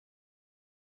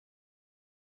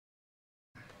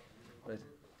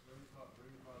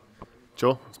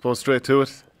Joe, suppose straight to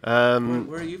it. Where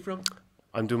are you from?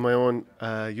 I'm doing my own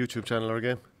YouTube channel,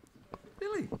 OurGame.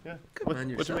 Really? Yeah. Good man What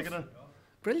you yourself. make of that?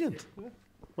 Brilliant.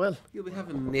 Well, You'll be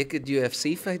having naked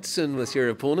UFC fights soon with your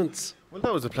opponents.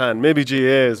 that was the plan. Maybe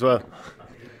GA as well.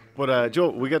 But Joe,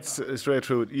 we get straight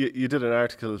through it. You did an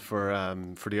article for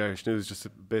the Irish News just to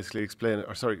basically explain it.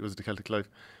 Or sorry, was it the Celtic Life?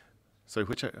 Sorry,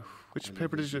 which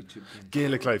paper did you?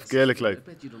 Gaelic Life. I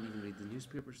bet you don't even read the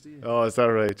newspapers, do you? Oh, is that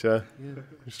right? Yeah. Yeah.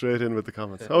 Straight in with the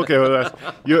comments. Okay, well,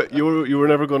 you were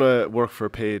never going to work for a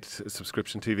paid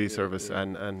subscription TV service,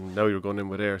 and now you're going in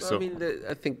with Air. Well, So I mean,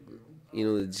 I think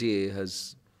the GA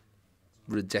has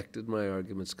rejected my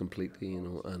arguments completely,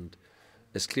 and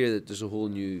it's clear that there's a whole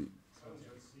new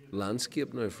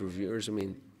landscape now for viewers. I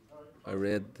mean, I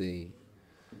read the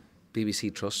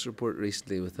BBC Trust report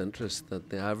recently with interest that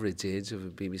the average age of a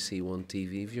BBC One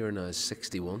TV viewer now is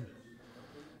 61.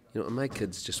 And my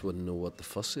kids just wouldn't know what the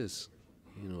fuss is.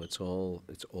 It's all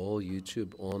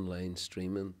YouTube, online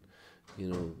streaming,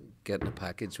 getting a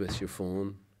package with your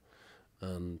phone,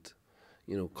 and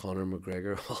Conor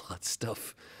McGregor, all that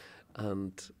stuff.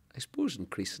 And I suppose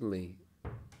increasingly,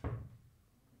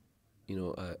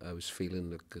 I was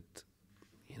feeling that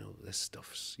this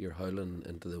stuff's, you're howling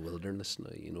into the wilderness now.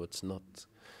 It's not,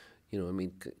 I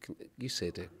mean, you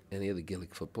say to any of the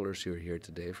Gaelic footballers who are here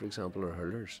today, for example, or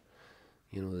hurlers,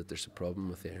 that there's a problem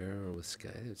with Air or with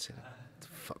Sky, they'd say, what the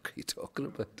fuck are you talking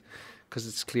about? Because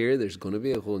it's clear there's going to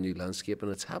be a whole new landscape,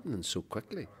 and it's happening so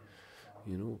quickly,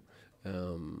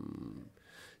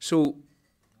 So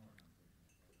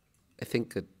I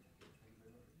think that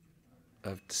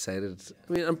I've decided,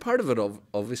 and part of it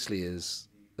obviously is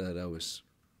that I was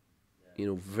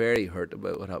very hurt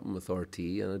about what happened with RT,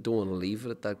 and I don't want to leave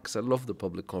it at that because I love the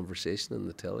public conversation in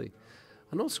the telly,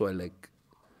 and also I like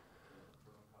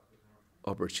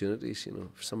opportunities.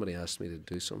 If somebody asked me to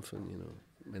do something,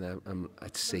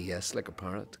 I'd say yes like a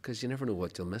parrot, because you never know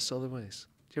what you'll miss otherwise.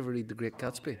 Do you ever read The Great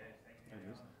Gatsby?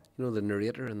 The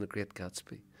narrator in The Great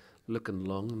Gatsby, looking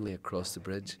longingly across the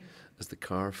bridge as the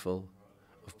car full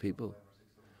of people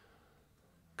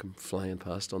come flying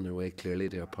past on their way clearly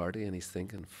to a party, and he's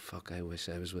thinking, fuck, I wish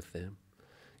I was with them.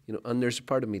 And there's a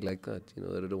part of me like that,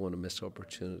 that I don't want to miss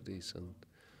opportunities,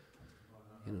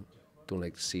 and don't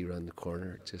like to see around the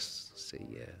corner, just say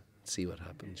yeah, see what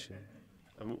happens.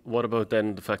 And what about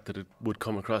then the fact that it would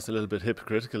come across a little bit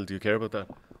hypocritical? Do you care about that?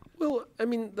 Well,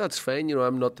 that's fine,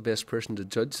 I'm not the best person to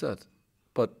judge that,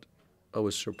 but I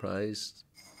was surprised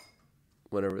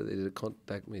whenever they did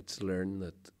contact me to learn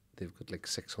that they've got like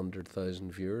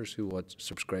 600,000 viewers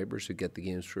subscribers who get the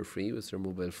games for free with their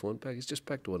mobile phone package. Just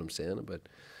back to what I'm saying about,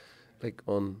 like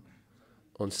on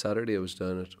Saturday I was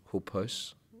down at Hope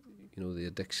House, the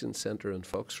addiction centre in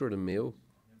Foxford and Mayo,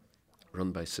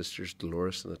 run by sisters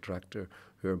Dolores and the Tractor,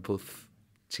 who are both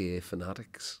GA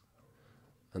fanatics.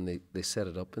 And they set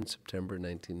it up in September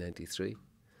 1993.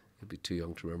 You'd be too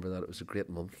young to remember that. It was a great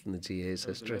month in the GA's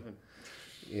history.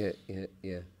 11.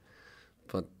 Yeah.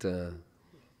 But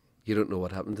you don't know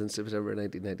what happened in September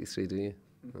 1993, do you?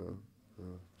 Oh,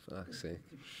 fuck's sake.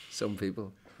 Some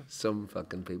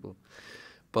fucking people.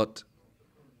 But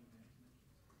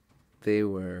they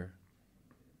were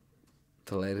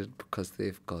delighted because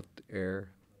they've got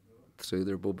Air through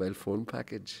their mobile phone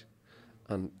package.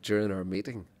 And during our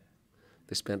meeting,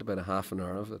 they spent about a half an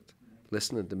hour of it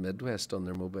listening to Midwest on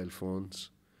their mobile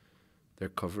phones, their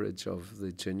coverage of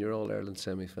the Junior All-Ireland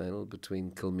semi-final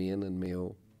between Kilmaine and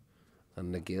Mayo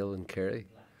and Nagale and Kerry.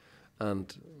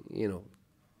 And,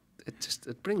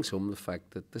 it brings home the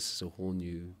fact that this is a whole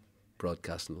new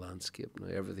broadcasting landscape now.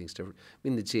 Everything's different.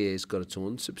 The GA's got its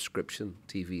own subscription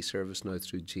TV service now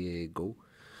through GA Go.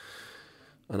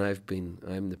 And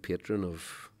I'm the patron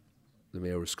of the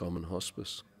Mayo Roscommon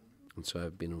Hospice. And so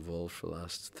I've been involved for the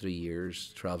last 3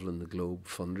 years, travelling the globe,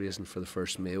 fundraising for the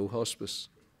first Mayo Hospice,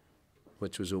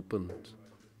 which was opened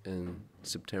in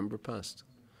September past.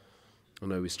 And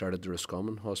now we started the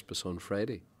Roscommon Hospice on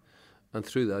Friday. And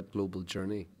through that global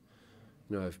journey,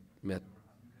 I've met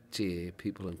GA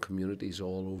people in communities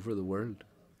all over the world.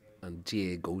 And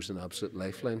GA Go's an absolute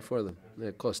lifeline for them.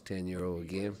 It costs €10 a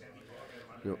game.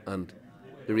 And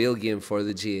the real game for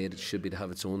the GA should be to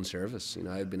have its own service.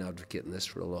 I've been advocating this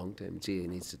for a long time. GA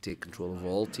needs to take control of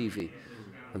all TV,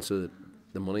 and so that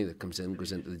the money that comes in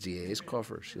goes into the GA's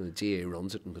coffers. The GA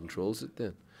runs it and controls it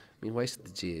then. Why should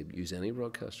the GA use any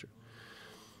broadcaster?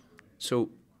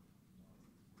 So,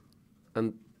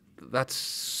 and that's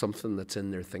something that's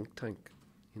in their think tank,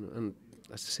 and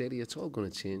as I say to you, it's all going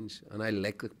to change. And I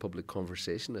like the public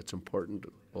conversation. It's important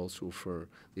also for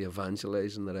the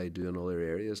evangelising that I do in other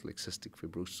areas like cystic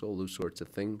fibrosis, all those sorts of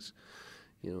things.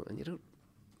 And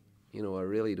You know, I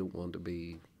really don't want to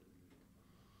be.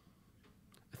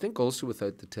 I think also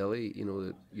without the telly, you know,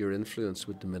 that your influence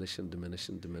would diminish and diminish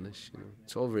and diminish. You know,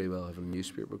 it's all very well having a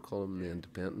newspaper column, The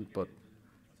Independent, but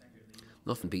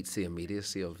nothing beats the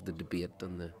immediacy of the debate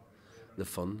and the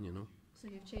fun. You know. So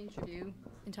you've changed your view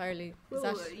entirely.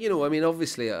 Well, you know, I mean,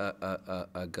 obviously, I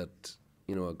got,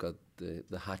 you know, I got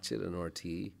the hatchet in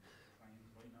RTE,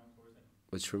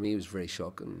 which for me was very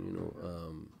shocking. You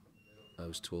know, I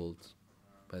was told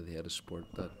by the head of sport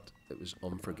that it was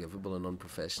unforgivable and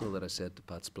unprofessional that I said to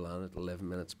Pat Spillane at 11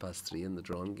 minutes past 3 in the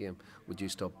drawing game, "Would you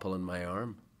stop pulling my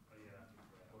arm?"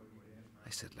 I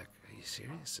said, like, "Are you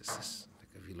serious? Is this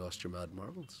like, have you lost your mad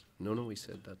marbles?" No, he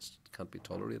said, "That can't be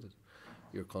tolerated.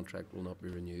 Your contract will not be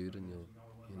renewed, and you'll,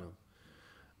 you know,"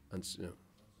 and you know,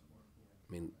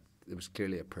 I mean, there was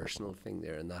clearly a personal thing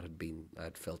there, and that I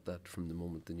had felt that from the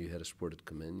moment the new head of sport had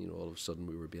come in. You know, all of a sudden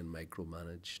we were being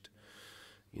micromanaged.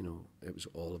 You know, it was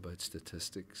all about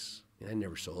statistics. I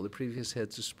never saw the previous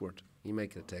heads of sport. You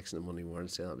might get a text on a Monday morning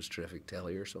saying that was terrific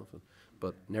telly or something,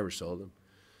 but never saw them.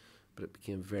 But it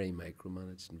became very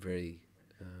micromanaged and very,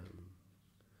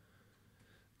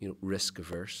 you know, risk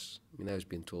averse. I mean, I was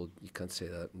being told you can't say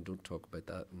that and don't talk about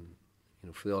that. And you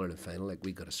know, for the All-Ireland final, like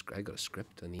I got a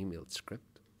script, an emailed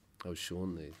script. I was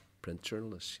showing the print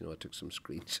journalists. You know, I took some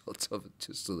screenshots of it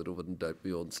just so that I wouldn't doubt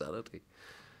my own sanity.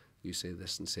 You say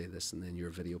this, and then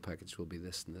your video package will be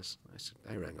this and this.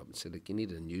 I rang up and said, like, you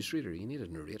need a newsreader, you need a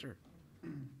narrator. You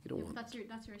don't want. That's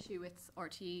your issue with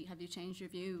RTE. Have you changed your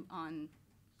view on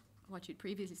what you'd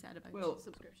previously said about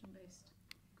subscription based?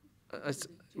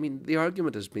 I mean, the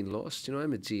argument has been lost. You know,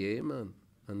 I'm a GA man,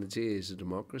 and the GA is a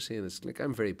democracy, and it's like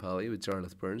I'm very pally with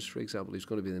Jarlath Burns, for example, who's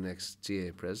going to be the next GA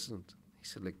president. He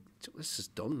said, like, this is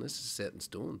done, this is set in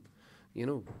stone. You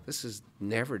know, this is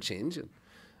never changing.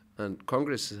 And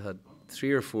Congress has had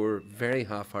 3 or 4 very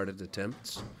half-hearted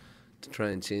attempts to try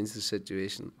and change the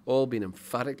situation, all been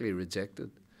emphatically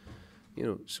rejected. You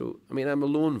know, so, I mean, I'm a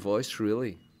lone voice,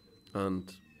 really.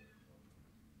 And,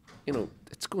 you know,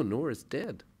 it's going nowhere, it's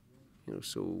dead. You know,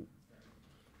 so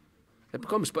it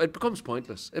becomes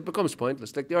pointless. It becomes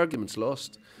pointless. Like, the argument's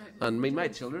lost. And, I mean, my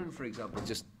children, for example,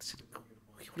 just said,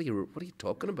 what are you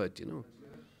talking about, you know?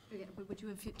 Yeah, but would you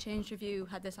have changed your view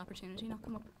had this opportunity not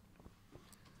come up?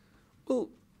 Well,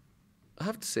 I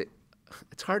have to say,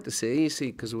 it's hard to say, you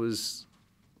see, because I was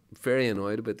very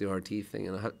annoyed about the RT thing,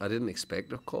 and I didn't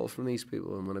expect a call from these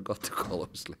people, and when I got the call, I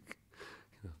was like,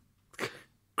 you know,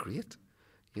 great.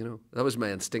 You know, that was my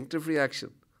instinctive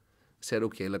reaction. I said,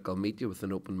 okay, look, I'll meet you with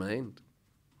an open mind.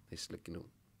 They said, like, you know,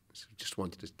 I just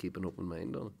want you to keep an open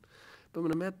mind on it. But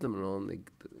when I met them and all,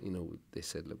 they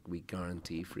said, look, we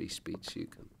guarantee free speech.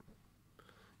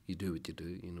 You do what you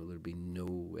do. You know, there'll be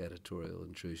no editorial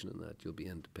intrusion in that. You'll be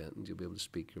independent. You'll be able to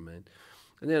speak your mind.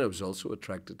 And then I was also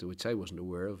attracted to, which I wasn't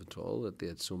aware of at all, that they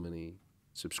had so many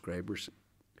subscribers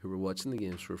who were watching the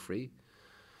games for free.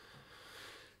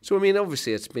 So, I mean,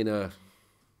 obviously it's been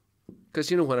because,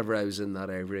 you know, whenever I was in that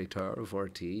ivory tower of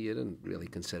RT, you didn't really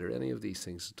consider any of these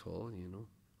things at all, you know.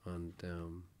 And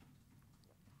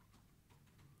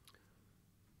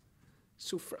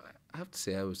so I have to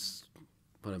say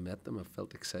when I met them, I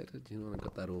felt excited, you know, and I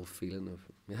got that old feeling of,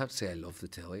 I have to say I love the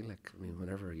telly. Like, I mean,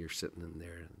 whenever you're sitting in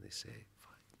there and they say,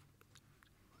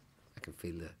 I can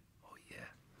feel oh yeah,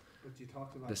 but you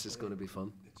talked about this is going to be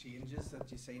fun. The changes that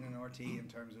you've seen in RT in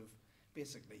terms of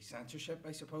basically censorship,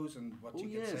 I suppose, and what you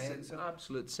can say. It's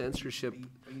absolute censorship.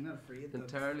 Are you not afraid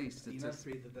entirely that, you're not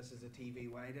afraid that this is a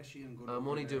TV-wide issue? And I'm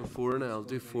only doing 4 now.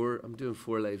 I'm doing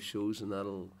 4 live shows, and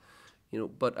that'll, you know,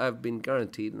 but I've been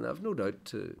guaranteed, and I've no doubt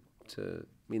to I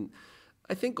mean,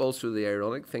 I think also the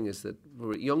ironic thing is that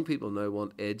young people now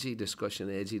want edgy discussion,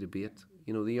 edgy debate.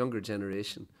 You know, the younger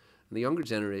generation. And the younger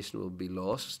generation will be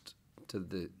lost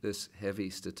to this heavy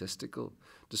statistical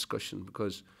discussion,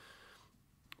 because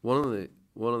one of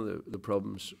the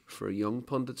problems for young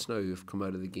pundits now who've come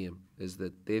out of the game is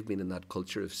that they've been in that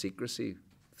culture of secrecy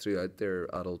throughout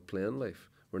their adult playing life,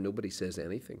 where nobody says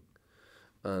anything.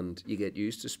 And you get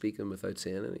used to speaking without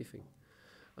saying anything.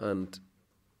 And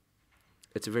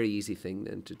it's a very easy thing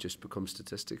then to just become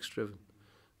statistics driven.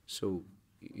 So,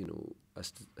 you know,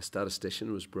 a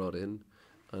statistician was brought in,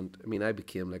 and I mean, I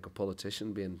became like a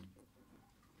politician being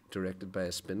directed by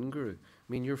a spin guru.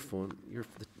 I mean, your phone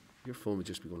would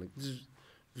just be going like zzz,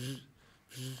 zzz,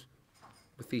 zzz,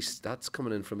 with these stats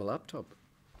coming in from a laptop.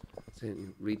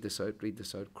 Saying, read this out,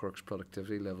 Cork's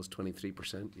productivity levels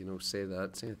 23%, you know, say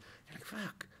that. You're like,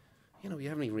 fuck, you know, you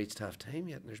haven't even reached half time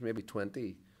yet, and there's maybe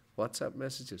 20 WhatsApp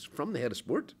messages from the head of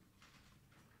sport,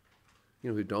 you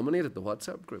know, who dominated the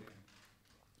WhatsApp group.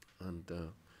 And,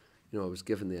 you know, I was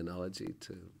given the analogy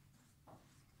to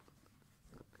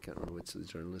can't remember which of the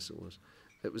journalists it was.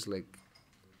 It was like,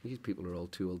 these people are all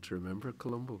too old to remember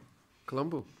Columbo.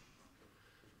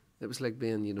 It was like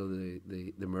being, you know,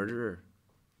 the murderer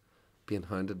being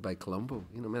hounded by Columbo.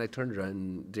 You know, I mean, I turned around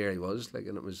and there he was, like,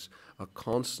 and it was a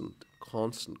constant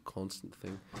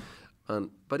thing.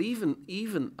 But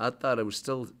even at that, I was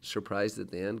still surprised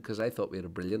at the end, because I thought we had a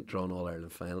brilliant drawn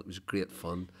All-Ireland final. It was great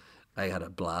fun. I had a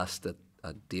blast at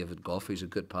David Goff, who's a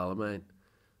good pal of mine,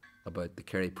 about the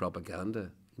Kerry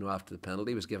propaganda. You know, after the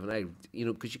penalty was given, you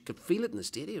know, because you could feel it in the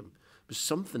stadium. It was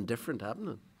something different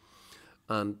happening.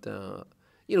 And,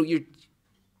 you know,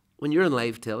 when you're on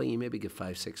live telly, you maybe get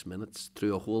 5-6 minutes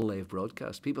through a whole live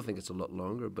broadcast. People think it's a lot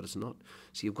longer, but it's not.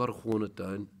 So you've got to hone it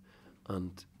down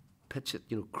and pitch it,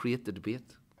 you know, create the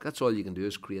debate. That's all you can do,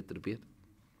 is create the debate.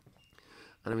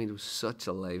 And I mean, it was such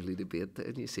a lively debate,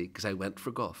 and you see, because I went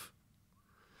for Goff,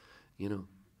 you know.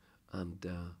 And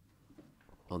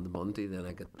on the Monday, then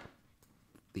I got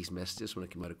these messages when I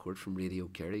came out of court from Radio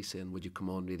Kerry saying, would you come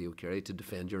on Radio Kerry to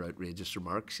defend your outrageous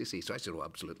remarks, you see. So I said, oh,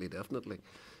 absolutely, definitely.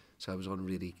 So I was on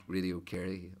Radio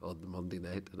Kerry on the Monday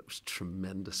night, and it was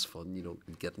tremendous fun, you know,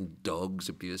 getting dogs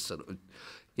abuse, and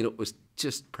you know, it was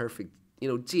just perfect. You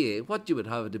know, GA, what you would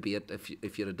have a debate if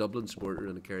you had a Dublin supporter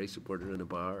and a Kerry supporter in a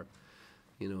bar,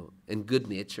 you know, in good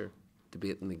nature,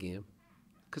 debating the game.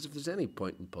 Because if there's any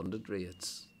point in punditry,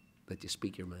 it's that you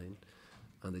speak your mind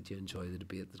and that you enjoy the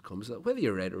debate that comes with it. Whether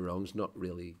you're right or wrong is not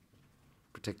really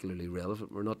particularly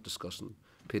relevant. We're not discussing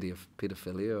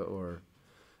paedophilia or,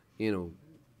 you know,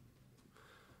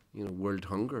 world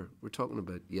hunger. We're talking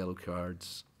about yellow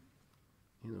cards,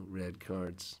 you know, red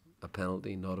cards, a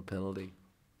penalty, not a penalty.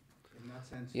 In that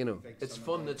sense, you know, it's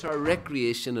fun. It's our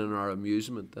recreation and our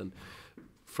amusement. And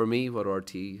for me, what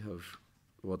has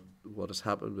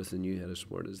happened with the new head of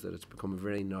sport is that it's become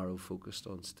very narrow focused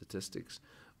on statistics,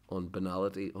 on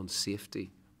banality, on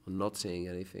safety, on not saying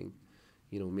anything,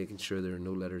 you know, making sure there are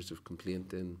no letters of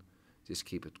complaint in, just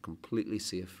keep it completely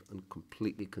safe and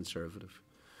completely conservative,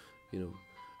 you know.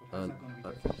 But that's not going to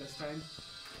be different this time.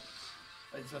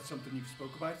 Is that something you've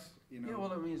spoke about? You know? Yeah,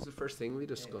 well, I mean, it's the first thing we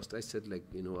discussed. I said, like,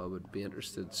 you know, I would be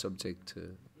interested, subject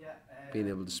to being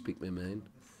able to speak my mind.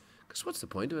 Because what's the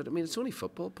point of it? I mean, it's only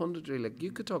football punditry. Like,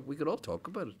 we could all talk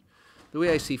about it. The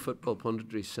way I see football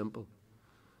punditry is simple.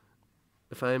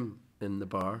 If I'm in the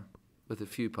bar with a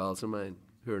few pals of mine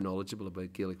who are knowledgeable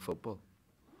about Gaelic football,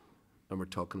 and we're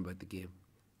talking about the game,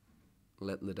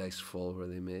 letting the dice fall where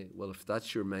they may, well, if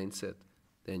that's your mindset,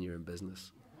 then you're in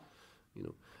business, you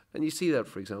know. And you see that,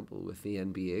 for example, with the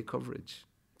NBA coverage,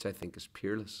 which I think is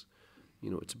peerless. You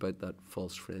know, it's about that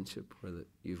false friendship where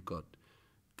you've got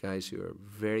guys who are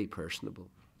very personable,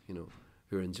 you know,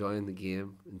 who are enjoying the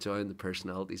game, enjoying the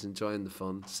personalities, enjoying the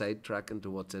fun, sidetracking to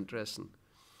what's interesting.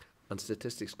 And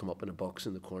statistics come up in a box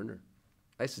in the corner.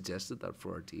 I suggested that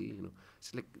for RTE, you know.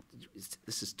 It's like,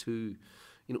 this is too,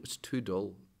 you know, it's too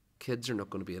dull. Kids are not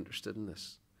going to be interested in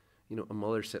this. You know, a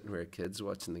mother sitting with her kids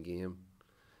watching the game,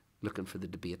 looking for the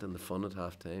debate and the fun at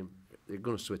half time, they're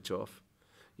going to switch off.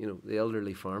 You know, the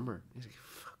elderly farmer, he's like,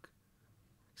 fuck.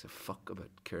 He's a fuck about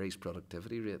Kerry's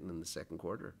productivity rating in the second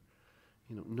quarter.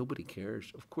 You know, nobody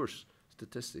cares. Of course,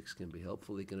 statistics can be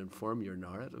helpful. They can inform your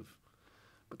narrative.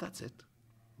 But that's it.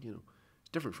 You know, it's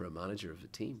different for a manager of the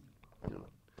team, you know.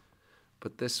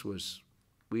 But this was,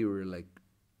 we were like,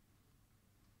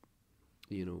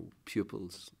 you know,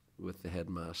 pupils with the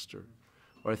headmaster.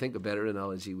 Or I think a better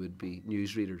analogy would be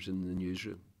newsreaders in the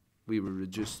newsroom. We were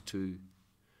reduced to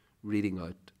reading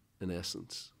out, in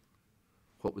essence,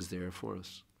 what was there for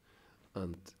us.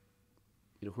 And,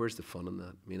 you know, where's the fun in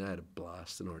that? I mean, I had a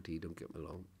blast in RT, don't get me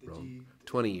wrong.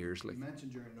 20 years, like. You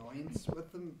mentioned your annoyance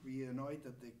with them. Were you annoyed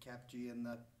that they kept you in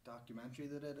that documentary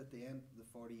they did at the end of the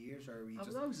 40 years, or were you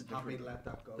just happy to let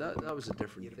that go? That was a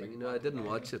different thing. You know, I didn't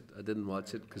watch it. I didn't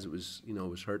watch it because it was, you know, I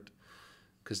was hurt.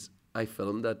 Because I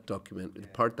filmed that documentary. The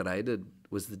part that I did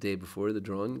was the day before the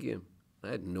drawing game. I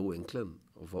had no inkling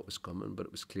of what was coming, but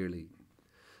it was clearly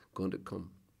going to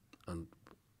come. And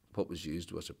what was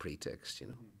used was a pretext, you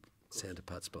know. Saying to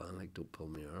Pat Spillane, like, don't pull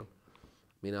my arm. I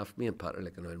mean, after me and Pat are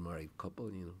like an unmarried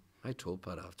couple, you know. I told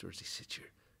Pat afterwards, he said,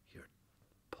 you're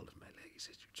pulling my leg. He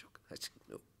said, you're joking. I said,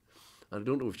 no. And I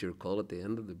don't know if you recall at the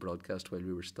end of the broadcast while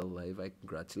we were still live, I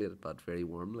congratulated Pat very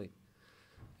warmly,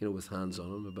 you know, with hands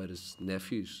on him about his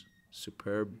nephew's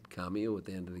superb cameo at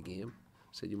the end of the game.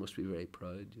 Said, you must be very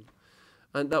proud, you know.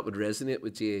 And that would resonate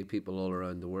with GA people all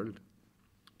around the world,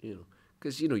 you know.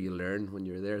 Because, you know, you learn when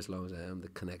you're there, as long as I am, the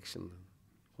connection,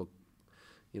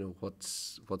 you know, what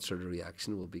sort of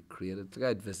reaction will be created. Like,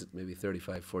 I'd visit maybe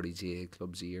 35, 40 GA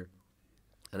clubs a year,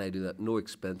 and I do that, no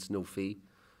expense, no fee.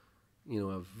 You know,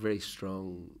 I have very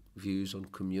strong views on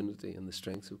community and the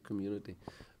strength of community,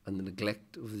 and the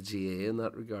neglect of the GA in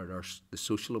that regard, the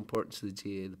social importance of the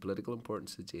GA, the political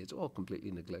importance of the GA, it's all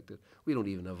completely neglected. We don't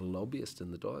even have a lobbyist in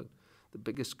the Dáil, the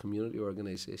biggest community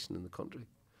organisation in the country.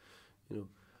 You know,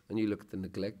 and you look at the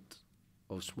neglect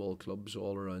of small clubs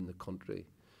all around the country,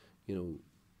 you know,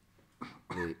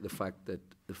 the fact that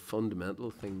the fundamental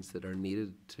things that are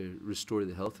needed to restore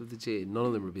the health of the GA, none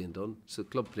of them are being done. So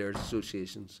Club Players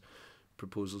Association's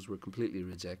proposals were completely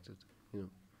rejected, you know.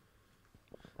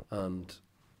 And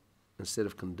instead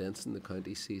of condensing the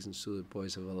county season so that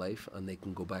boys have a life and they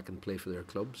can go back and play for their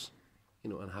clubs, you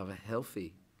know, and have a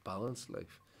healthy, balanced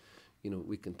life, you know,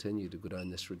 we continue to go down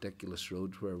this ridiculous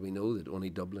road where we know that only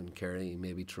Dublin, Kerry,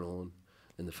 maybe Tyrone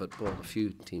in the football, a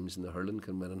few teams in the hurling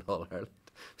can win in All Ireland.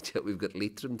 But yet we've got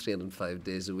Leitrim training 5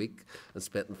 days a week and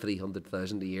spending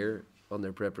 300,000 a year on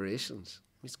their preparations.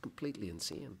 It's completely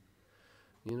insane,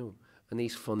 you know. And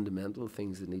these fundamental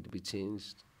things that need to be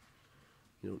changed,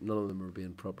 you know, none of them are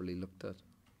being properly looked at.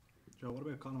 Joe, what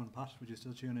about Colm and Pat? Would you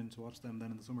still tune in to watch them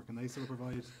then in the summer? Can they still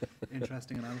provide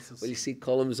interesting analysis? Well, you see,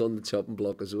 Colm's on the chopping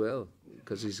block as well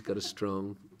because he's got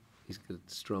strong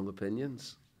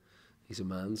opinions. He's a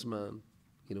man's man.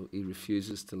 You know, he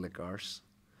refuses to lick arse.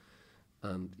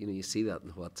 And, you know, you see that in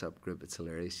the WhatsApp group. It's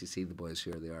hilarious. You see the boys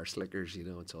who are the arse lickers, you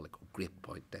know. It's all like, oh, great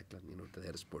point, Declan, you know, to the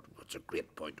head of sport. Oh, that's a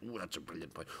great point. Oh, that's a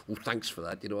brilliant point. Oh, thanks for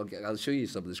that. You know, I'll show you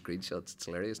some of the screenshots. It's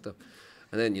hilarious stuff.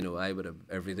 And then, you know, I would have,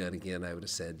 every now and again, I would have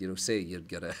said, you know, say you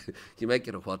might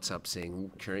get a WhatsApp saying,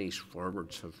 oh, Kerry's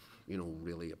forwards have, you know,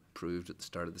 really improved at the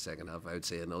start of the second half. I would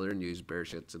say another news, bear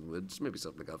shits and woods, maybe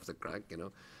something like that for the crack, you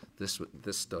know. This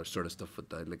sort of stuff went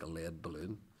down like a lead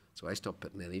balloon. So I stopped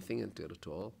putting anything into it at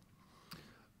all.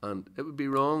 And it would be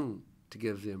wrong to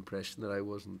give the impression that I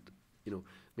wasn't, you know,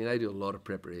 I mean, I do a lot of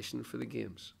preparation for the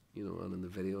games, you know, and in the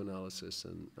video analysis,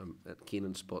 and I'm at keen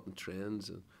on spotting trends,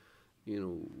 and, you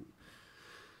know,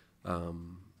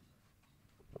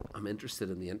 I'm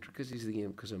interested in the intricacies of the game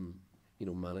because I'm, you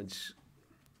know, manage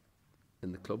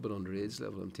in the club at underage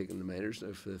level. I'm taking the minors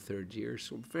now for the 3rd year,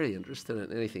 so I'm very interested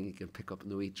in anything you can pick up in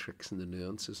the wee tricks and the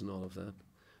nuances and all of that.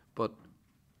 But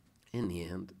in the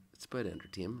end, it's about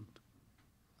entertainment.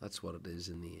 That's what it is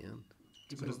in the end.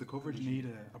 So does the coverage need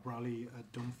a Brolly,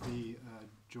 a Dunphy, a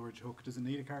George Hook? Does it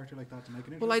need a character like that to make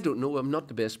it interesting? Well, I don't know. I'm not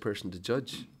the best person to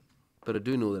judge. But I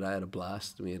do know that I had a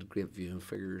blast, and we had great viewing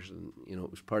figures, and, you know, it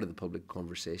was part of the public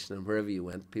conversation, and wherever you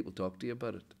went, people talked to you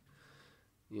about it,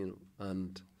 you know,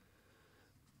 and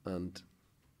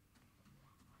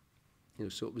you know,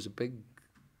 so it was a big,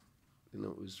 you know,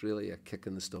 it was really a kick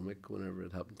in the stomach whenever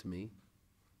it happened to me,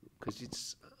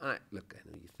 because look, I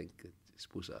know you think that, I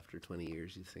suppose after 20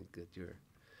 years you think that you're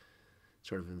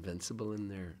sort of invincible in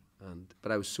there,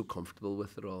 but I was so comfortable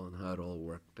with it all and how it all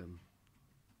worked, and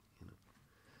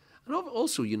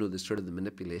also, you know, the sort of the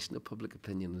manipulation of public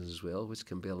opinion as well, which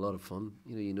can be a lot of fun.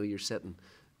 You know, you're setting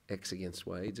X against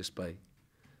Y just by,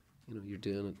 you know, you're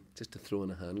doing it just to throw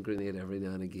in a hand grenade every now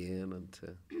and again,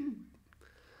 and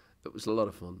it was a lot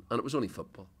of fun. And it was only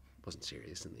football; it wasn't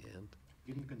serious in the end.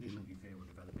 Given the conditions you say were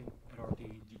developing at RT, do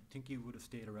you think you would have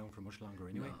stayed around for much longer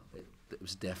anyway? No, it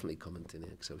was definitely coming to an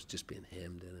end because I was just being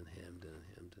hemmed in and hemmed in and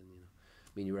hemmed in. You know,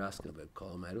 I mean, you were asking about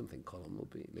Colm. I don't think Colm will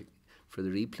be like for the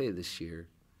replay this year.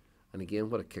 And again,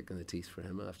 what a kick in the teeth for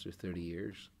him after 30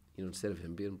 years. You know, instead of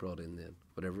him being brought in then,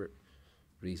 whatever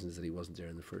reasons that he wasn't there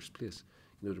in the first place,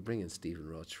 you know, to bring in Stephen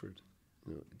Rochford,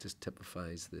 you know, it just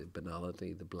typifies the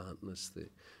banality, the blandness, the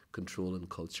controlling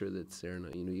culture that's there now.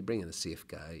 You know, you bring in a safe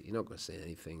guy, you're not going to say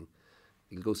anything.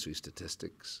 He'll go through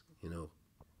statistics, you know.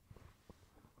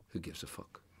 Who gives a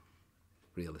fuck?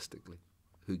 Realistically,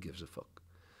 who gives a fuck?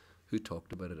 Who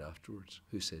talked about it afterwards?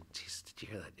 Who said, "Jeez, did you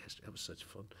hear that yesterday? That was such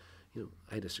fun." You know,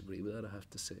 I disagree with that, I have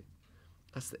to say.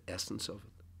 That's the essence of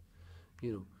it.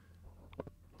 You know,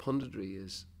 punditry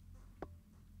is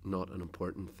not an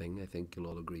important thing. I think you'll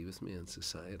all agree with me in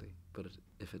society. But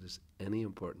if it is any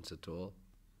importance at all,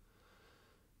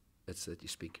 it's that you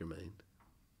speak your mind.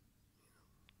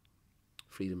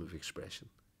 Freedom of expression.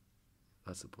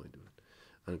 That's the point of it.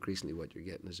 And increasingly what you're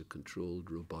getting is a controlled,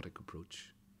 robotic approach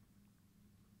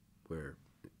where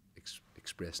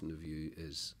expressing the view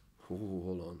is, oh,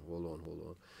 hold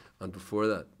on. And before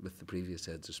that, with the previous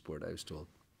heads of sport, I was told,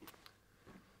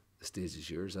 the stage is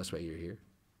yours, that's why you're here.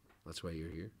 That's why you're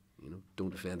here. You know,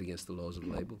 don't defend against the laws of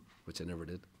libel, which I never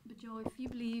did. But Joe, if you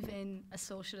believe in a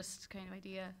socialist kind of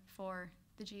idea for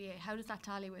the GA, how does that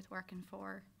tally with working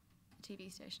for a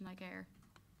TV station like Eir?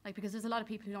 Like, because there's a lot of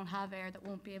people who don't have Eir that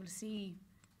won't be able to see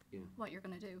what you're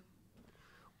going to do.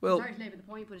 Well, sorry to labour the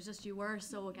point, but it's just you were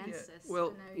so against this.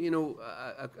 Well, you know,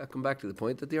 I come back to the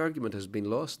point that the argument has been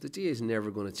lost. The GA is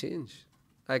never going to change.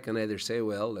 I can either say,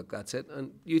 well, look, that's it,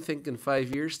 and you think in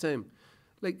 5 years' time,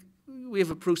 like, we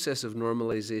have a process of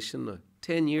normalisation now,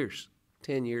 10 years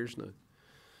now.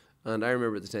 And I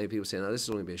remember at the time people saying, this is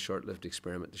only be a short-lived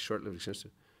experiment,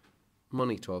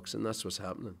 Money talks, and that's what's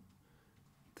happening.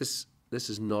 This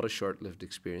is not a short-lived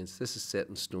experience. This is set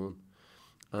in stone.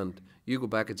 And you go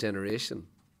back a generation,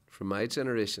 from my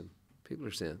generation, people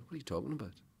are saying, what are you talking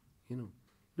about? You know,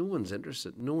 no one's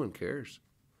interested. No one cares.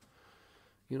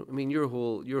 You know, I mean, your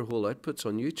whole output's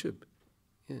on YouTube.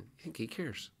 Yeah, you think he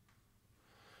cares?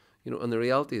 You know, and the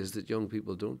reality is that young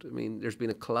people don't. I mean, there's been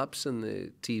a collapse in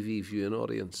the TV viewing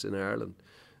audience in Ireland.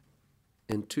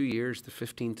 In 2 years, the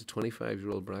 15 to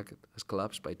 25-year-old bracket has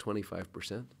collapsed by 25%.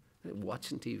 They're not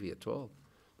watching TV at all.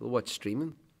 They'll watch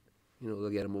streaming. You know, they'll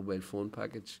get a mobile phone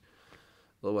package.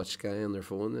 They'll watch Sky on their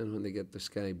phone. Then when they get the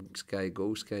Sky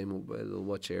Go, Sky Mobile, they'll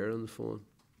watch Air on the phone.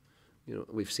 You know,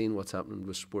 we've seen what's happening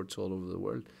with sports all over the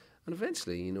world. And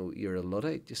eventually, you know, you're a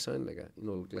Luddite. You sound like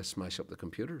let's smash up the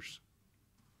computers.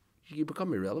 You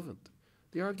become irrelevant.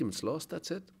 The argument's lost.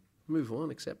 That's it. Move on.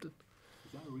 Accept it.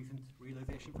 Is that a recent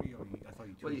realisation for you? Or I thought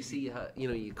you well, you see,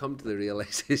 you come to the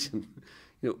realisation.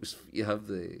 You have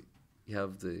the,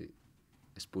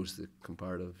 I suppose, the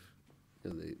comparative.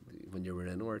 You know, when you were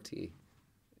in RTE,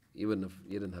 you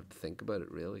didn't have to think about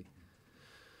it really.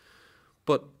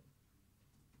 But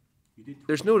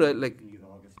there's no doubt, like, in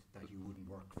August, that you wouldn't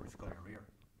work for Sky or Air.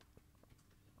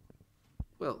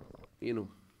 Well, you know,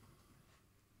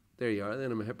 there you are.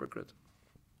 Then I'm a hypocrite.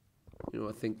 You know,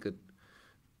 I think that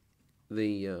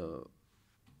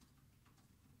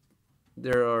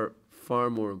there are far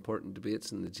more important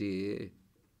debates in the GAA,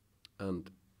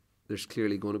 and there's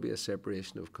clearly going to be a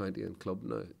separation of county and club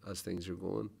now as things are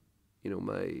going. You know,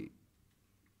 my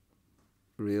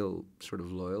real sort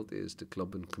of loyalty is to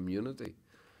club and community.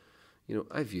 You know,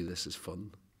 I view this as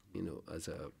fun. You know,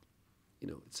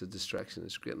 it's a distraction.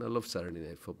 It's great, and I love Saturday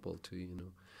night football too. You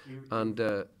know, and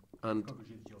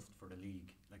coverage is just for the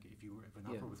league. Like if an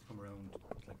offer was to come around,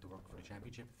 like to work for the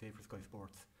championship, say for Sky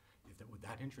Sports, would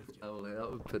that interest you? Oh, well,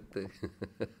 that would put the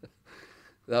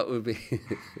that would be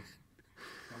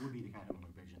that would be the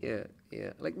Cadogan vision.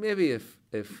 Yeah. Like maybe if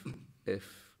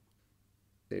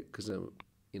because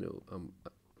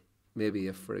maybe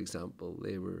if, for example,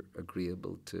 they were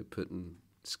agreeable to putting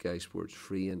Sky Sports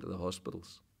free into the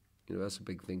hospitals. You know, that's a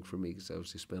big thing for me because I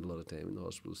obviously spend a lot of time in the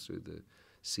hospitals through the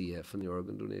CF and the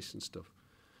organ donation stuff.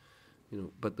 You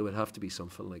know, but there would have to be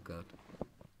something like that.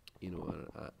 You know,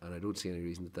 and I don't see any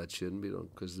reason that shouldn't be done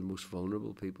because the most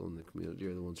vulnerable people in the community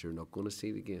are the ones who are not going to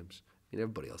see the games. I mean,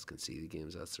 everybody else can see the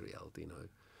games. That's the reality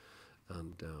now.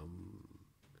 And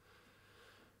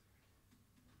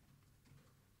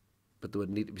but there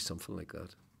would need to be something like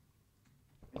that.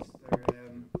 Is there,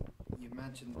 you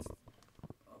mentioned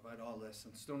about all this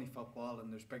and Stony football,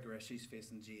 and there's bigger issues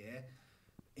facing GA.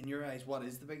 In your eyes, what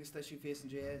is the biggest issue facing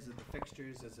GA? Is it the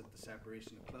fixtures? Is it the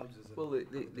separation of clubs? Is it well,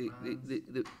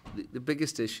 the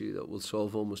biggest issue that will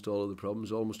solve almost all of the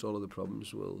problems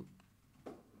will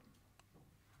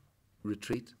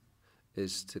retreat,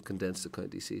 is to condense the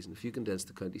county season. If you condense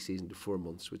the county season to 4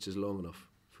 months, which is long enough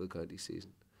for the county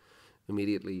season,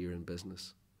 immediately you're in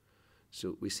business.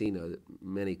 So we see now that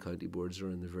many county boards are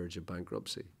on the verge of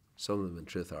bankruptcy. Some of them, in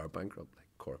truth, are bankrupt, like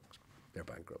Cork, they're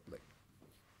bankrupt, like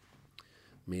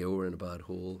Mayo are in a bad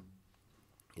hole.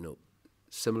 You know,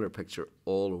 similar picture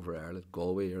all over Ireland.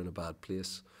 Galway are in a bad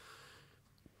place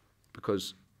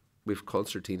because we've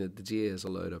concertinaed. The GA has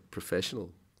allowed a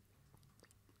professional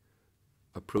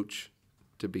approach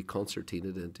to be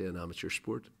concertinaed into an amateur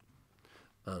sport,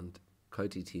 and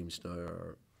county teams now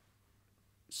are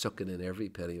sucking in every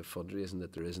penny of fundraising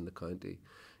that there is in the county.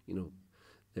 You know,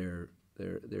 they're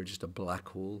just a black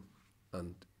hole,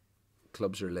 and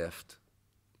clubs are left,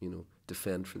 you know,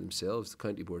 defend for themselves. The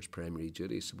county board's primary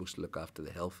duty is supposed to look after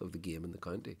the health of the game in the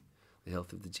county, the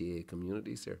health of the GA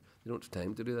communities there. They don't have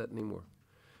time to do that anymore.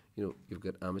 You know, you've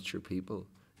got amateur people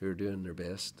who are doing their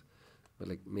best. But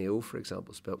like Mayo, for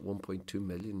example, spent €1.2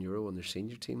 million on their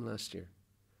senior team last year.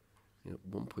 You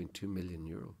know, €1.2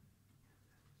 million.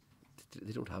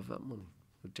 They don't have that money.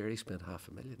 Derry spent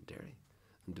 $500,000, Derry,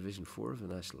 in Division 4 of the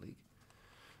National League.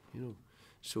 You know,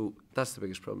 so that's the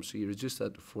biggest problem. So you reduce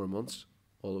that to 4 months,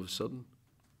 all of a sudden,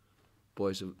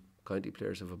 county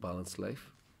players have a balanced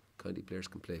life. County players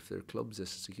can play for their clubs.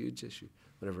 This is a huge issue.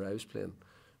 Whenever I was playing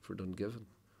for Dungiven,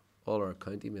 all our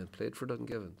county men played for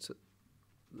Dungiven. So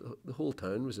the whole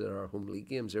town was at our home league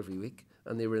games every week,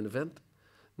 and they were an event.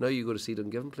 Now you go to see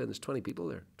Dungiven play, and there's 20 people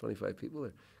there, 25 people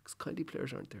there, because county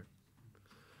players aren't there.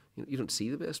 You know, you don't see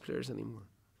the best players anymore.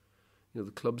 You know,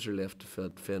 the clubs are left to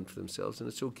fend for themselves, and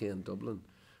it's okay in Dublin,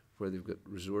 where they've got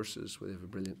resources, where they have a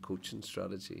brilliant coaching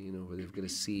strategy, you know, where they've got a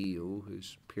CEO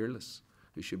who's peerless,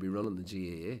 who should be running the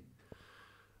GAA.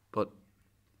 But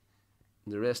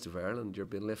in the rest of Ireland, you're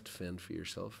being left to fend for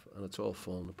yourself, and it's all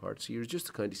falling apart. So you're just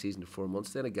a county season for 4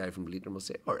 months. Then a guy from Leitrim will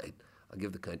say, all right, I'll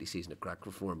give the county season a crack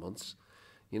for 4 months.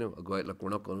 You know, I'll go out, look, we're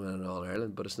not going to win All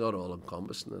Ireland, but it's not all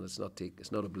encompassing, and it's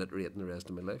not obliterating the rest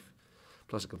of my life.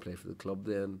 Plus I can play for the club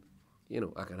then. You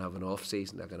know, I can have an off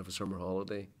season, I can have a summer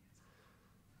holiday.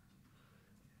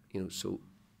 You know, so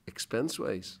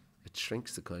expense-wise, it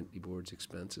shrinks the county board's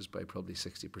expenses by probably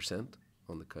 60%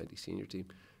 on the county senior team,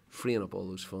 freeing up all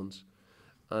those funds.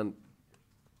 And,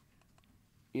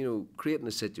 you know, creating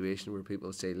a situation where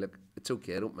people say, look, it's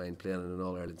okay, I don't mind playing in an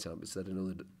All-Ireland championship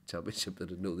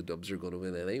that I know the Dubs are going to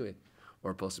win anyway,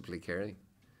 or possibly Kerry.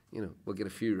 You know, we'll get a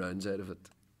few rounds out of it.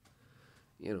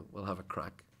 You know, we'll have a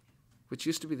crack, which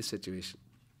used to be the situation.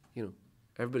 You know,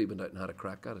 everybody went out and had a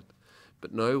crack at it.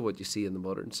 But now what you see in the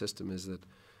modern system is that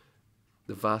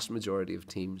the vast majority of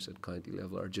teams at county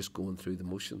level are just going through the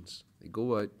motions. They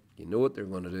go out, you know what they're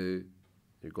going to do,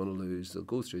 they're going to lose, they'll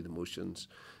go through the motions.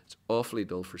 It's awfully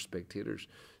dull for spectators.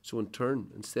 So in turn,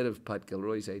 instead of Pat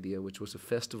Gilroy's idea, which was a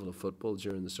festival of football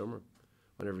during the summer,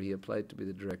 whenever he applied to be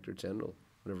the Director General,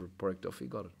 whenever Porrick Duffy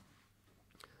got it,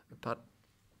 Pat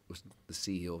was the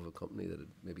CEO of a company that had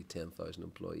maybe 10,000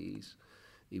 employees.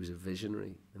 He was a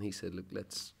visionary, and he said, look,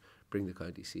 let's bring the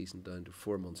county season down to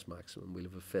 4 months maximum. We'll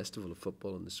have a festival of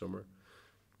football in the summer,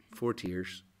 4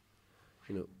 tiers.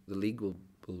 You know, the league will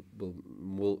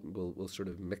sort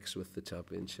of mix with the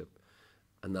championship,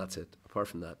 and that's it. Apart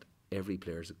from that, every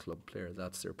player is a club player.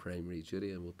 That's their primary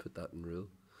duty, and we'll put that in rule.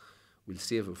 We'll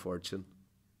save a fortune.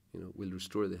 You know, we'll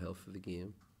restore the health of the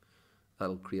game.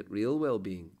 That'll create real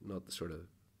well-being, not the sort of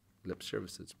lip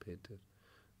service that's paid to it.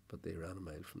 But they ran a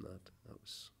mile from that.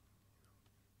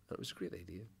 That was a great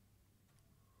idea.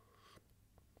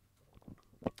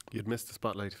 You'd miss the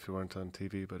spotlight if you weren't on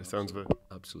TV, but it sounds of it.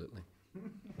 Absolutely.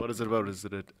 What is it about? Is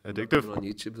it I'm addictive? not on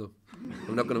YouTube though.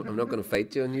 I'm not going to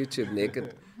fight you on YouTube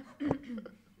naked.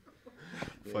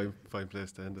 Fine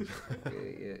place to end it.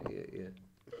 Yeah.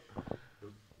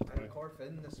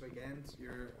 Corofin this weekend,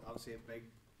 you're obviously a big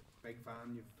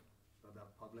fan. You've got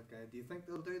that public. Do you think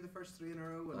they'll do the first 3 in a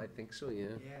row? I think so, yeah.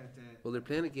 Yeah. Well, they're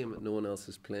playing a game that no one else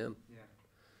is playing. Yeah.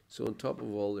 So on top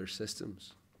of all their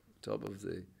systems, on top of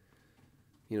the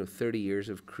 30 years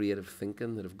of creative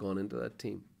thinking that have gone into that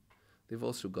team, they've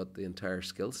also got the entire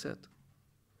skill set.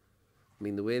 I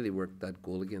mean, the way they worked that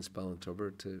goal against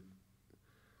Ballintubber to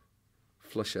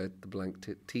flush out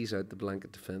the tease out the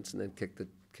blanket defence and then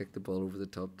kick the ball over the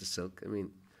top to Silk. I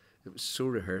mean, it was so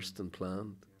rehearsed and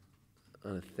planned,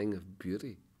 and a thing of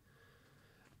beauty.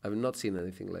 I've not seen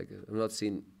anything like it. I've not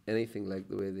seen anything like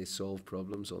the way they solve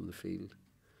problems on the field.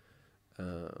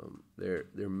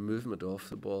 Their movement off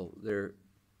the ball.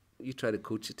 You try to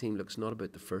coach a team, look, it's not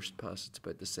about the first pass, it's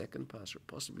about the second pass, or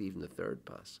possibly even the third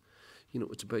pass. You know,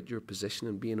 it's about your position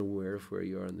and being aware of where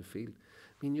you are in the field.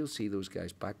 I mean, you'll see those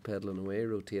guys backpedaling away,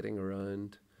 rotating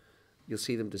around. You'll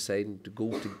see them deciding to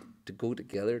go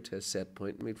together to a set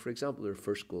point. I mean, for example, their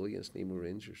first goal against Nemo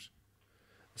Rangers.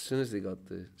 As soon as they got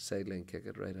the sideline kick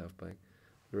at right half back,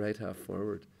 the right half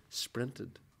forward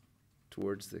sprinted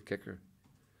towards the kicker,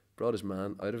 brought his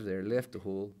man out of there, left the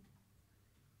hole.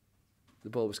 The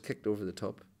ball was kicked over the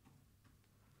top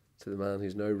to the man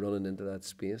who's now running into that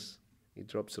space. He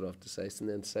drops it off to Seiss, and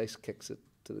then Seiss kicks it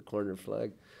to the corner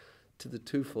flag, to the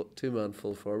two-man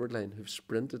full forward line who've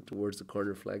sprinted towards the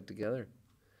corner flag together.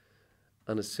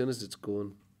 And as soon as it's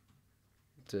going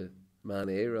to man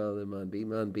A rather than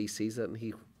man B sees that and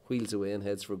he wheels away and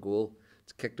heads for goal.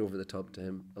 It's kicked over the top to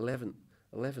him. 11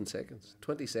 seconds,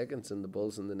 20 seconds and the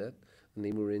ball's in the net. And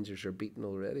Nemo Rangers are beaten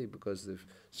already because they've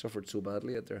suffered so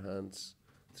badly at their hands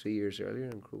 3 years earlier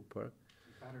in Croke Park.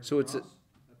 So it's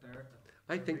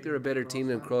I think they're a better team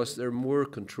than Cross. They're more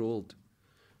controlled.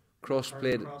 Cross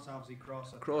played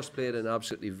and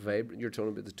absolutely vibrant. You're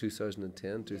talking about the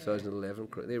 2010, 2011.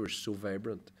 They were so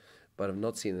vibrant, but I've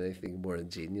not seen anything more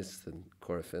ingenious than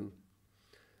Corofin.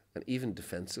 And even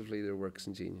defensively, their work's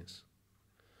ingenious.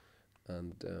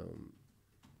 And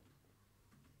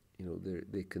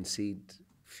they concede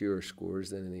fewer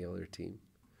scores than any other team,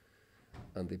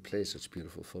 and they play such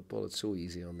beautiful football. It's so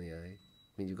easy on the eye.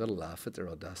 I mean, you've got to laugh at their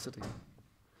audacity,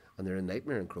 and they're a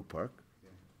nightmare in Croke Park.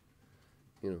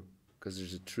 Because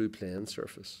there's a true playing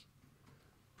surface.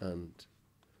 And,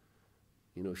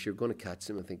 if you're going to catch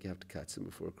them, I think you have to catch them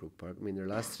before Croke Park. I mean, their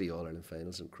last 3 All-Ireland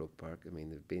finals in Croke Park, I mean,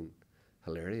 they've been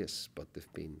hilarious, but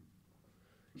they've been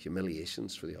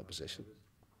humiliations for the opposition.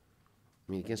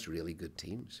 I mean, against really good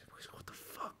teams. What the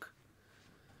fuck?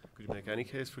 Could you make any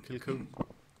case for Kilcoon?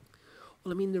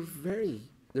 Well, I mean,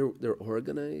 they're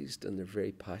organised and they're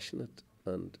very passionate,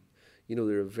 and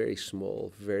they're a very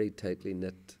small, very tightly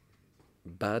knit,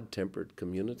 bad-tempered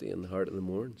community in the heart of the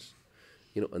Mourns,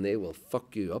 and they will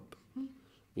fuck you up,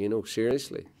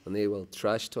 seriously, and they will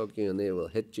trash talk you and they will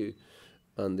hit you,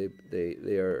 and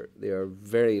they are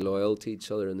very loyal to each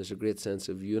other, and there's a great sense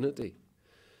of unity.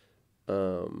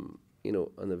 And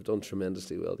they've done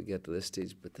tremendously well to get to this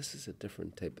stage, but this is a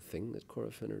different type of thing that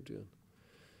Corofin are doing.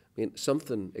 I mean,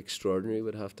 something extraordinary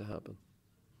would have to happen.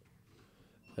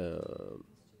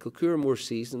 Kilcoo are more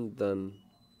seasoned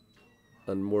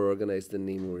and more organised than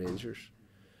Nemo Rangers.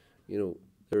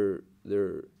 They're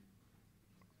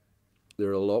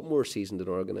a lot more seasoned and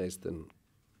organised than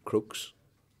Crooks,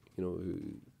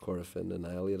 who Corofin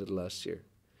annihilated last year.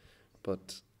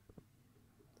 But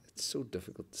it's so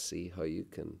difficult to see how you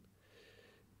can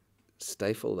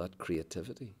stifle that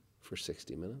creativity for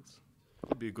 60 minutes.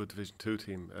 It'd be a good Division 2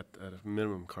 team at a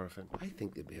minimum, Corofin. I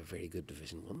think they'd be a very good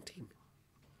Division 1 team.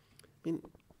 I mean,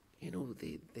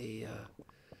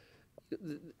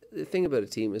 the thing about a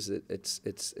team is that it's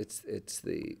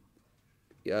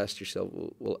you ask yourself,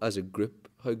 well, as a group,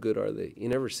 how good are they? You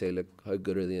never say, look, how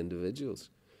good are the individuals?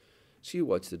 So you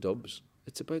watch the Dubs.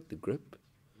 It's about the group.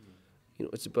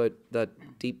 It's about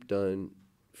that deep down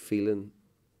feeling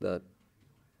that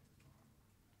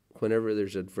whenever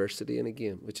there's adversity in a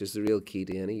game, which is the real key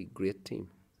to any great team,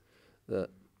 that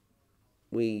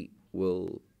we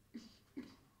will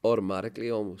automatically,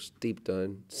 almost deep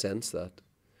down, sense that,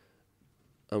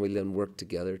 and we'll then work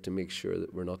together to make sure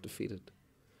that we're not defeated.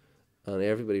 And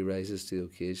everybody rises to the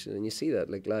occasion, and you see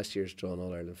that, like last year's drawn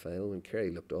All-Ireland final, when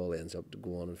Kerry looked all ends up to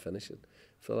go on and finish it.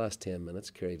 For the last 10 minutes,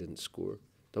 Kerry didn't score.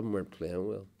 Dublin weren't playing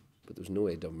well, but there was no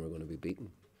way Dublin were going to be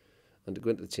beaten. And to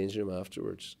go into the changing room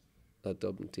afterwards, that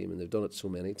Dublin team, and they've done it so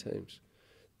many times,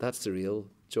 that's the real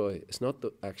joy. It's not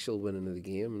the actual winning of the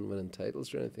game and winning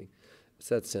titles or anything. It's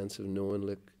that sense of knowing,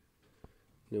 look,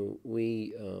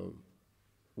 we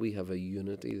have a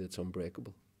unity that's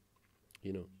unbreakable.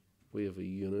 We have a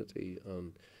unity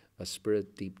and a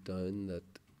spirit deep down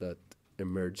that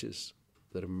emerges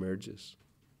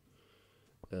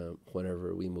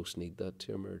whenever we most need that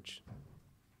to emerge.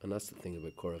 And that's the thing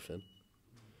about Corofin.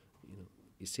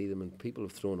 You see them, and people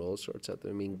have thrown all sorts at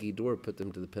them. I mean, Guy put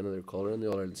them to the pin of their collar in the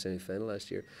All-Ireland semi-final last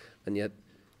year, and yet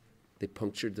they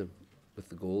punctured them with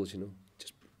the goals, and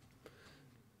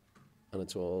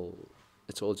it's all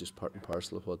just part and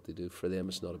parcel of what they do. For them,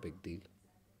 it's not a big deal.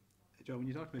 Joe, when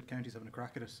you talked about counties having a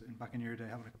crack at it, back in your day,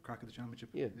 having a crack at the championship,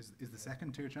 is the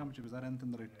second tier championship, is that anything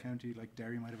that a county like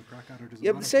Derry might have a crack at, or does it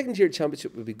but the second tier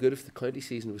championship would be good if the county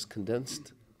season was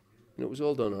condensed. It was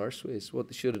all done arseways. What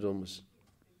they should have done was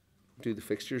do the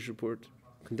fixtures report,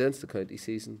 condense the county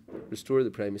season, restore the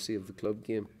primacy of the club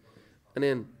game, and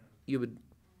then you would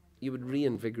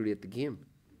reinvigorate the game.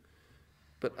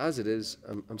 But as it is,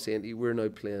 I'm saying to you, we're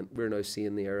now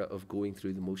seeing the era of going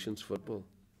through the motions football,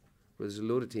 where there's a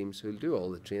load of teams who'll do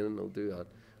all the training, they'll do that,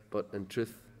 but in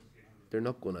truth, they're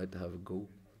not going out to have a go.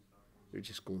 They're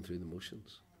just going through the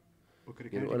motions.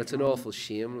 And it's an awful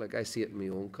shame. Like, I see it in my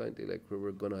own county, like where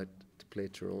we're going out to play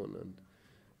Tyrone, and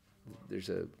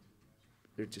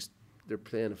they're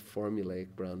playing a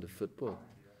formulaic brand of football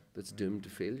that's doomed to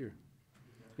failure.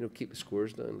 Keep the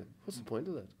scores down. Like, what's the point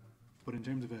of that? But in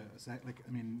terms of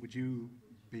would you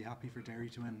be happy for Derry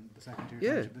to win the second tier?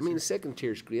 Yeah, I mean, the second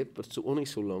tier is great, but it's only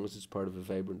so long as it's part of a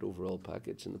vibrant overall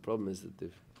package. And the problem is that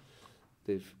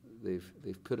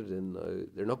they've put it in now.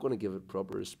 They're not going to give it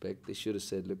proper respect. They should have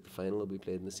said, look, the final will be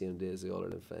played on the same day as the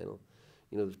All-Ireland final.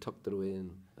 They've tucked it away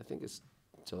in, I think it's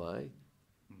July,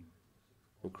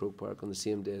 in Croke Park, on the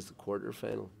same day as the quarter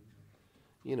final.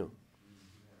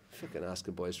 If I can ask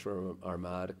the boys from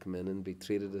Armagh to come in and be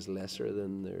treated as lesser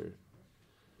than their,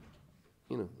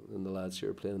 than the lads who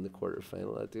are playing in the quarter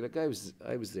final. Like, I was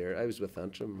there. I was with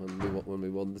Antrim when we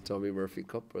won the Tommy Murphy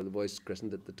Cup, or the boys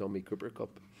christened it the Tommy Cooper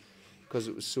Cup, because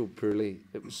it was so poorly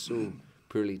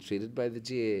treated by the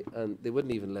GA, and they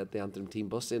wouldn't even let the Antrim team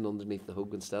bus in underneath the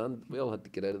Hogan stand. We all had to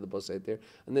get out of the bus out there,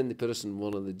 and then they put us in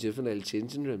one of the juvenile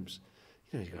changing rooms.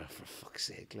 You go, for fuck's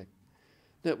sake, like.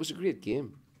 No, it was a great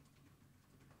game.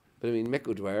 But I mean, Mick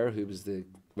O'Dwyer, who was the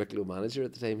Wicklow manager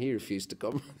at the time, he refused to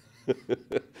come.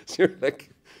 So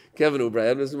like, Kevin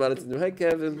O'Brien was the manager. Hi,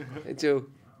 Kevin. Hi, Joe.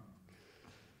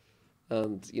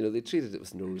 And they treated it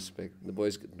with no respect. The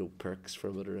boys got no perks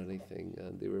from it or anything,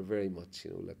 and they were very much,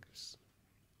 lickers.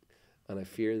 And I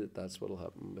fear that that's what will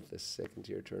happen with this second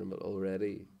tier tournament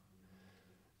already.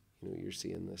 You're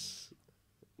seeing this.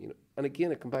 And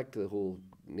again, I come back to the whole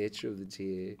nature of the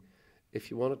GA. If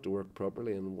you want it to work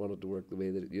properly and want it to work the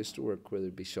way that it used to work, where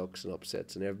there'd be shocks and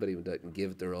upsets and everybody went out and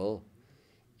gave it their all,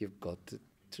 you've got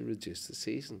to reduce the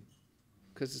season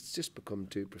because it's just become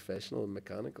too professional and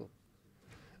mechanical.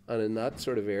 And in that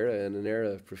sort of era, in an era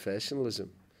of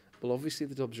professionalism, well, obviously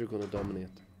the Dubs are going to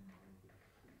dominate,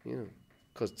 you know,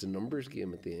 because it's a numbers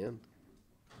game at the end.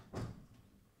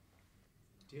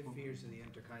 Do you have fears of the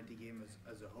inter-county game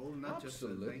as a whole, not just the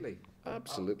Absolutely, thing?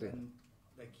 absolutely. And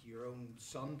like your own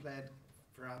son played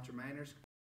for Antrim Minors,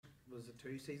 was it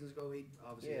 2 seasons ago? He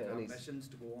obviously had ambitions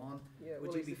to go on. Yeah, would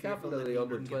well, you he's be the captain fearful of that the he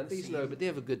under wouldn't get the 20s now, same- but they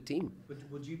have a good team.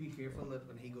 Would you be fearful that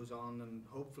when he goes on and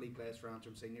hopefully plays for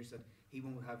Antrim Seniors that he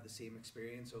won't have the same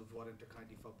experience of what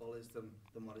inter-county football is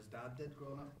than what his dad did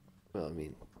growing up? Well, I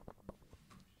mean,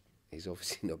 he's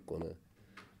obviously not going to.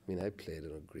 I mean, I played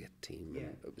on a great team. Yeah.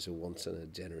 And it was a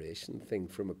once-in-a-generation thing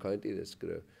from a county that's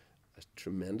got a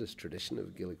tremendous tradition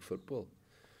of Gaelic football.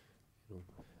 You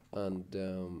know, and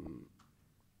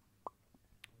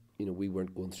you know, we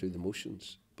weren't going through the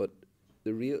motions. But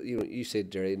the real, you know, you said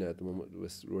Derry now at the moment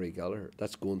with Rory Gallagher.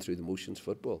 That's going through the motions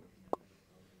football.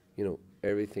 You know,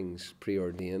 everything's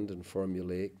preordained and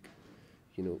formulaic.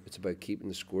 You know, it's about keeping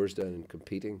the scores down and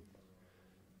competing.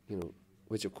 You know,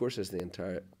 which of course has the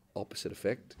entire opposite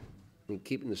effect. I mean,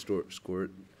 keeping the scores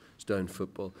down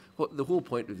football. What the whole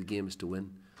point of the game is to win,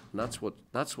 and that's what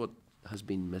has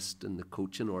been missed in the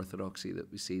coaching orthodoxy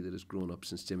that we see that has grown up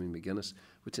since Jimmy McGuinness,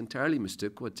 which entirely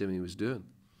mistook what Jimmy was doing.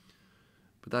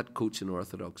 But that coaching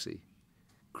orthodoxy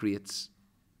creates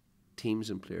teams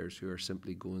and players who are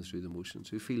simply going through the motions,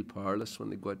 who feel powerless when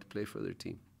they go out to play for their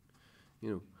team. You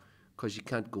know, because you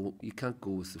can't go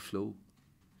with the flow.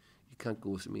 You can't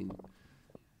go with. I mean,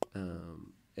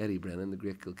 Eddie Brennan, the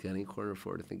great Kilkenny corner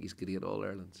forward, I think he's got 8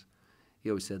 All-Irelands. He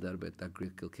always said that about that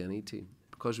great Kilkenny team,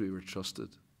 because we were trusted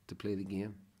to play the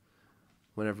game.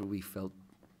 Whenever we felt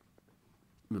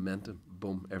momentum,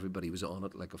 boom, everybody was on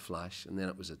it like a flash, and then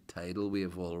it was a tidal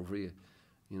wave all over you,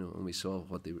 you know. And we saw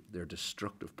what their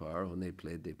destructive power when they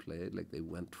played like they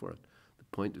went for it. The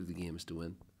point of the game is to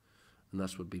win, and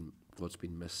that's what's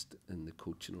been missed in the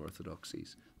coaching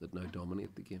orthodoxies that now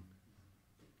dominate the game.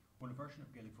 When a version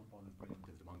of Gaelic football is brilliant,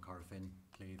 as the one Corofin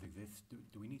plays exists,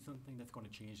 do we need something that's going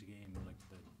to change the game, like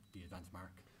the advanced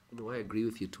mark? No, I agree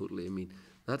with you totally. I mean,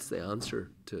 that's the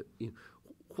answer to, you know,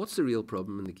 what's the real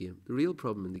problem in the game? The real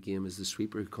problem in the game is the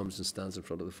sweeper who comes and stands in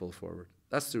front of the full forward.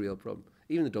 That's the real problem.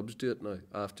 Even the Dubs do it now,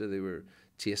 after they were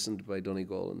chastened by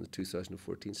Donegal in the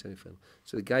 2014 semi-final.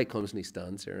 So the guy comes and he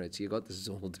stands there, right? So you got this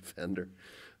zonal defender,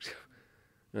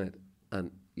 right?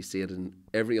 And you see it in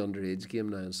every underage game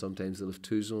now, and sometimes they'll have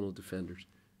 2 zonal defenders.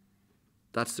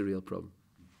 That's the real problem.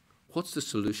 What's the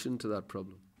solution to that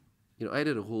problem? You know, I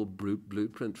did a whole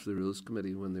blueprint for the rules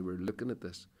committee when they were looking at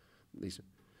this.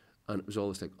 And it was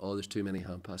always like, oh, there's too many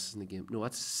hand passes in the game. No,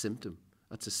 that's a symptom.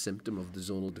 That's a symptom of the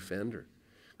zonal defender.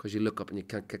 Because you look up and you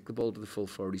can't kick the ball to the full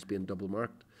forward, he's being double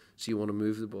marked. So you want to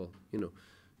move the ball, you know.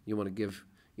 You want to give,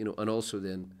 you know, and also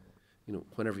then, you know,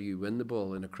 whenever you win the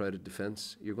ball in a crowded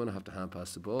defence, you're going to have to hand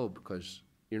pass the ball because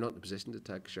you're not in a position to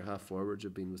attack because your half forwards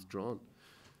have been withdrawn.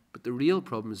 But the real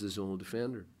problem is the zonal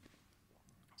defender.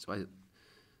 So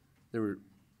there were,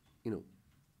 you know,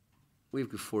 we've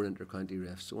got 4 inter-county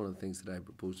refs. So one of the things that I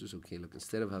proposed was, okay, look,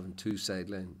 instead of having 2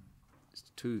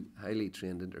 highly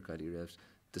trained inter-county refs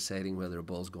deciding whether a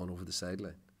ball's gone over the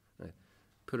sideline, right,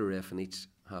 put a ref in each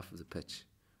half of the pitch,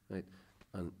 right,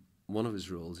 and one of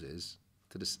his roles is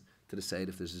to decide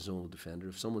if there's a zonal defender.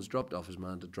 If someone's dropped off his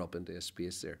man, to drop into a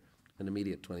space there, an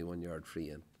immediate 21-yard free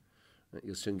in. Right,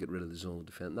 you'll soon get rid of the zonal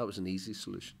defender. That was an easy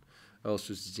solution. I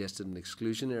also suggested an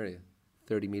exclusion area,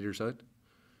 30 metres out,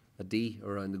 a D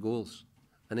around the goals.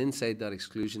 And inside that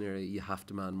exclusion area, you have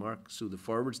to man mark. So the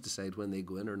forwards decide when they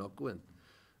go in or not go in.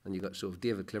 And so if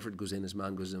David Clifford goes in, his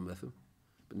man goes in with him.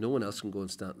 But no one else can go and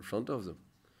stand in front of them.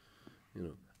 You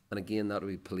know. And again, that would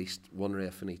be policed, 1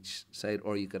 ref on each side,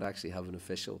 or you could actually have an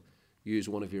official use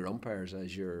one of your umpires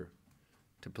as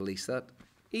to police that.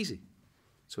 Easy.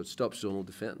 So it stops zonal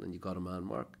defending and you got a man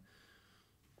mark.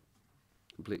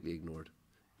 Completely ignored,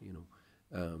 you know.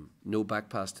 No back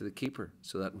pass to the keeper,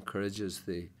 so that encourages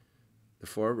the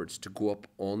forwards to go up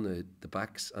on the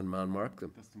backs and man mark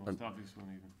them. That's the most obvious one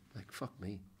even. Like, fuck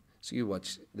me. So you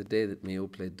watch the day that Mayo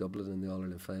played Dublin in the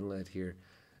All-Ireland final out here,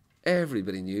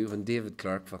 everybody knew when David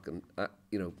Clark fucking,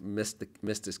 you know,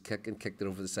 missed his kick and kicked it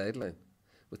over the sideline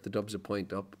with the Dubs a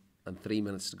point up and 3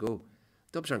 minutes to go.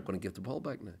 Dubs aren't going to give the ball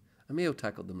back now. And Mayo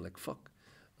tackled them like fuck.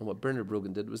 And what Bernard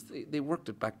Brogan did was they worked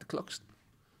it back to Cluxton.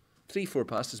 3-4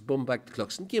 passes, boom, back to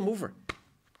Cluxton. Game over.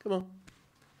 Come on.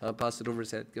 Hand pass it over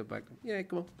his head, give it back. Yeah,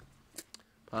 come on.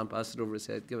 Hand pass it over his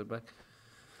head, give it back.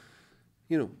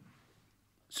 You know,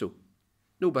 so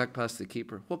no back pass to the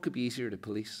keeper. What could be easier to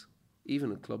police,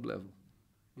 even at club level?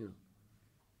 You know,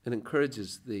 It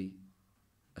encourages the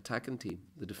attacking team,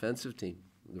 the defensive team,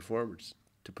 the forwards,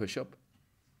 to push up.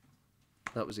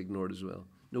 That was ignored as well.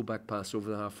 No back pass over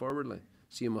the half-forward line.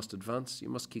 So you must advance. You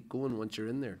must keep going once you're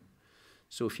in there.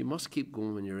 So if you must keep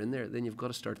going when you're in there, then you've got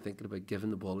to start thinking about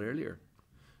giving the ball earlier.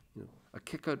 You know, a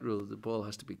kick-out rule, the ball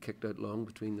has to be kicked out long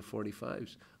between the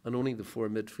 45s, and only the 4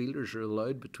 midfielders are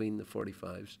allowed between the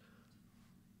 45s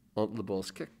until the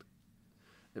ball's kicked.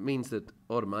 It means that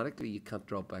automatically you can't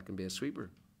drop back and be a sweeper.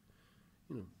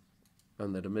 You know,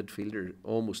 and that a midfielder,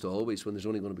 almost always, when there's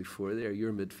only going to be 4 there,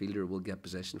 your midfielder will get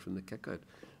possession from the kick-out,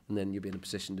 and then you'll be in a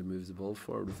position to move the ball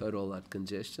forward without all that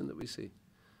congestion that we see.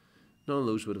 None of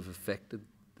those would have affected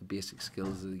the basic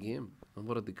skills of the game. And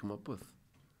what did they come up with?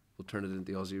 We'll turn it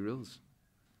into Aussie rules.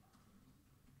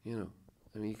 You know,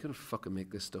 I mean, you couldn't fucking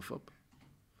make this stuff up.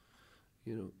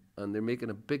 You know, and they're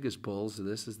making a big as balls of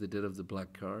this as they did of the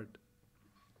black card.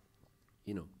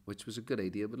 You know, which was a good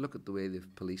idea, but look at the way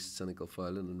they've policed cynical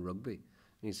fouling in rugby.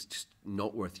 I mean, it's just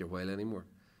not worth your while anymore.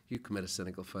 You commit a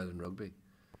cynical foul in rugby,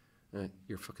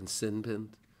 you're fucking sin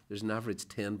binned. There's an average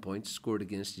 10 points scored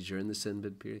against you during the sin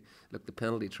bin period. Look, the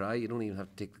penalty try, you don't even have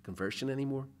to take the conversion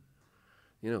anymore.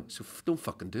 You know, so don't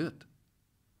fucking do it.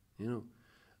 You know,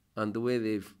 and the way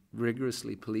they've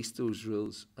rigorously policed those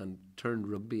rules and turned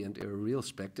rugby into a real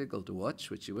spectacle to watch,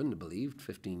 which you wouldn't have believed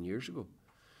 15 years ago.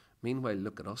 Meanwhile,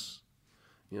 look at us.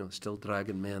 You know, still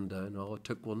dragging men down. Oh, it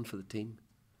took one for the team.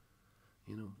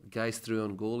 You know, a guy's through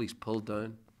on goal, he's pulled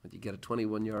down, and you get a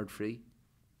 21-yard free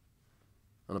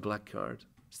on a black card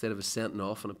instead of a sending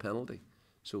off and a penalty.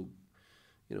 So,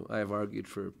 you know, I have argued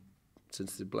for,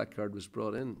 since the black card was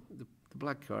brought in, the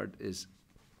black card it's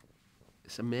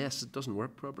a mess. It doesn't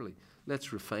work properly.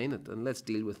 Let's refine it and let's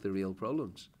deal with the real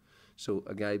problems. So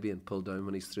a guy being pulled down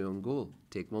when he's through on goal,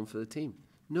 take one for the team.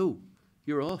 No,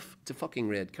 you're off. It's a fucking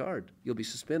red card. You'll be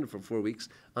suspended for 4 weeks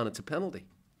and it's a penalty.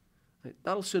 Right?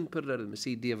 That'll soon put it out of them. I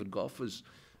see David Goff was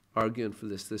arguing for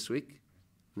this week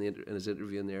in his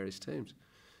interview in the Irish Times,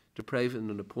 depriving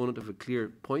an opponent of a clear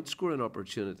point scoring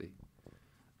opportunity.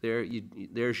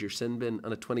 There's your sin bin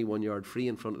and a 21-yard free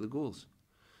in front of the goals.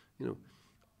 You know,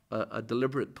 a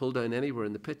deliberate pull down anywhere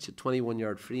in the pitch, a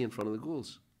 21-yard free in front of the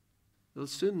goals. It'll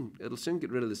soon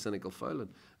get rid of the cynical fouling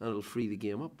and it'll free the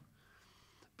game up.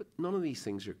 But none of these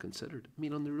things are considered. I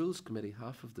mean, on the rules committee,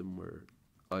 half of them were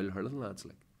hurling lads,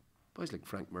 like boys like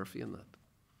Frank Murphy and that.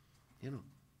 You know,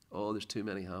 oh, there's too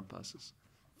many hand passes.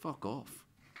 Fuck off.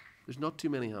 There's not too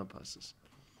many hand passes.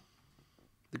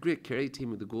 The great Kerry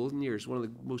team of the golden years, one of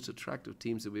the most attractive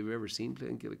teams that we've ever seen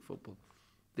playing Gaelic football.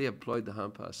 They employed the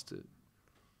hand pass to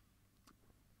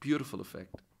beautiful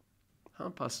effect.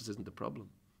 Hand passes isn't the problem.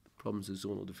 The problem is the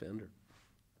zonal defender.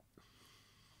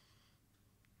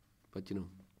 But you know,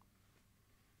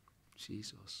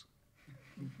 Jesus.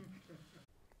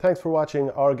 Thanks for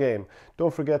watching Our Game.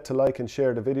 Don't forget to like and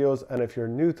share the videos, and if you're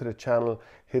new to the channel,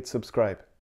 hit subscribe.